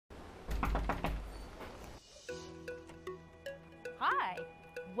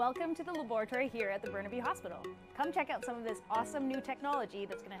Welcome to the laboratory here at the Burnaby Hospital. Come check out some of this awesome new technology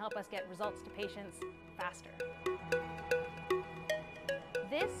that's going to help us get results to patients faster.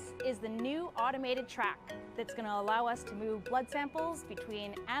 This is the new automated track that's going to allow us to move blood samples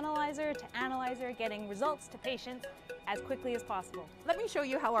between analyzer to analyzer, getting results to patients as quickly as possible. Let me show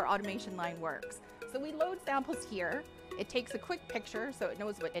you how our automation line works. So we load samples here. It takes a quick picture so it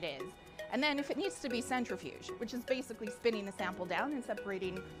knows what it is. And then if it needs to be centrifuge, which is basically spinning the sample down and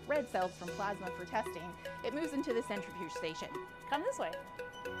separating red cells from plasma for testing, it moves into the centrifuge station. Come this way.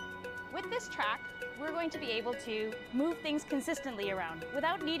 With this track, we're going to be able to move things consistently around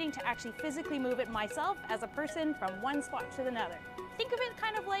without needing to actually physically move it myself as a person from one spot to another. Think of it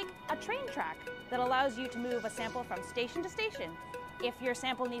kind of like a train track that allows you to move a sample from station to station. If your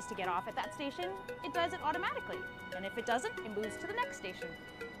sample needs to get off at that station, it does it automatically. And if it doesn't, it moves to the next station.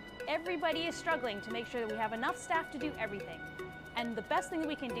 Everybody is struggling to make sure that we have enough staff to do everything. And the best thing that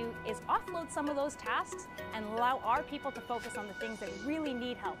we can do is offload some of those tasks and allow our people to focus on the things that really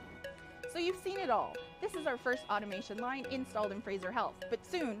need help. So you've seen it all. This is our first automation line installed in Fraser Health, but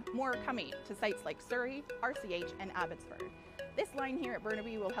soon more are coming to sites like Surrey, RCH and Abbotsford. This line here at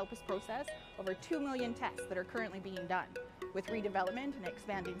Burnaby will help us process over 2 million tests that are currently being done. With redevelopment and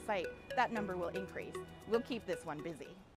expanding site, that number will increase. We'll keep this one busy.